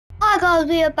Hi guys,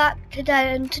 we are back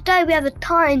today, and today we have a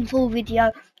Titanfall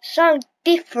video. Something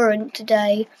different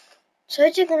today. So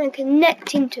we're just going to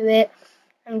connect into it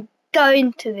and go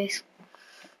into this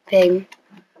thing.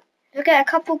 If I get a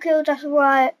couple of kills, that's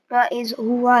alright. That is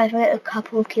alright if I get a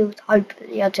couple of kills.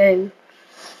 Hopefully I do.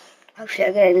 Hopefully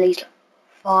I get at least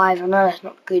 5. I know that's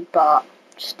not good, but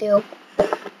still.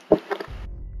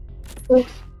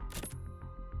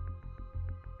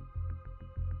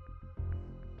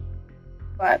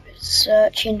 Right, we're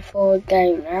searching for a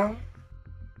game now.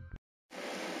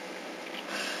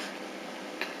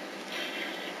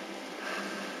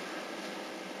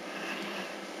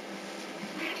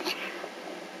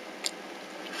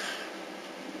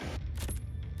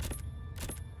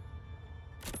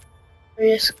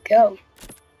 Let's go.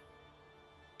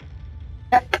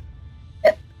 Yep.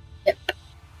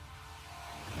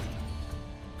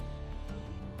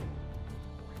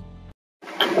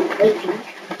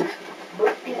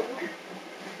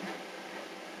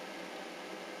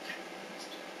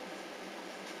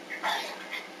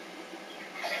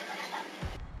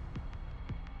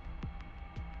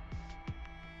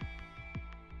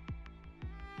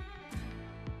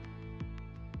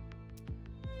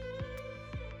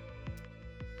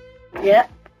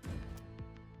 Yep.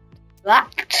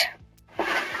 Locked.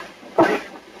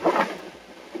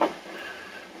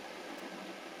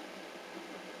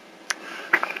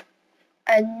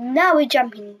 And now we're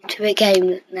jumping into a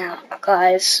game now,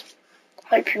 guys.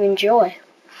 Hope you enjoy.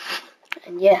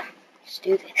 And yeah, let's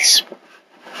do this.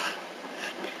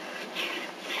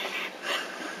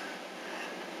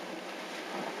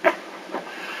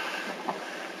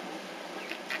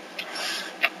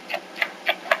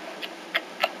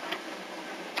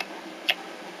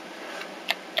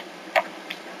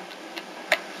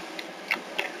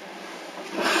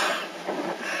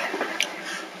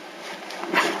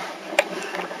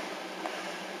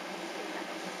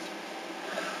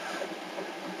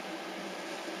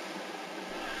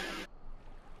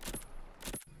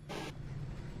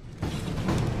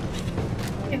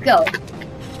 Go.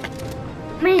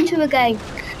 I'm into a game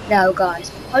now, guys.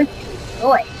 Hope you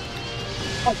enjoy.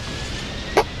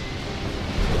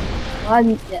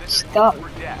 Let's go.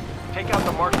 Take out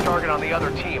the marked target on the other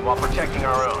team while protecting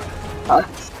our own.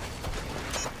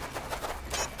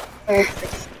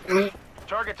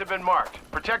 Targets have been marked.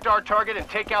 Protect our target and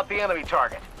take out the enemy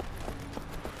target.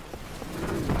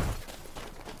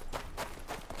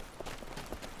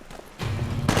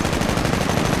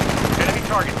 Enemy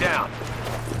target down.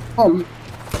 Oops.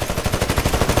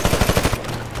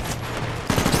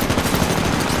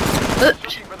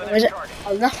 Was it?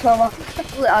 Oh, that's not what I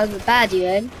thought I was a baddie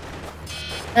then.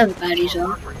 Another baddies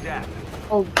on.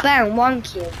 Oh, bang, 1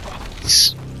 kill.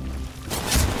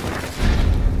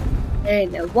 There you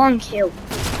go, 1 kill.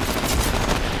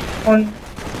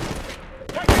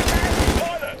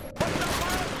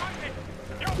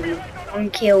 1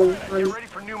 kill, 1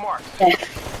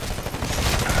 death.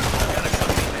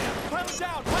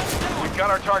 We've got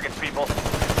our targets, people.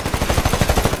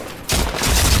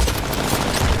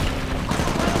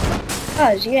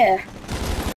 Guys, yeah.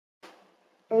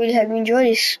 I really hope you enjoyed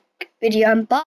this video, and bye.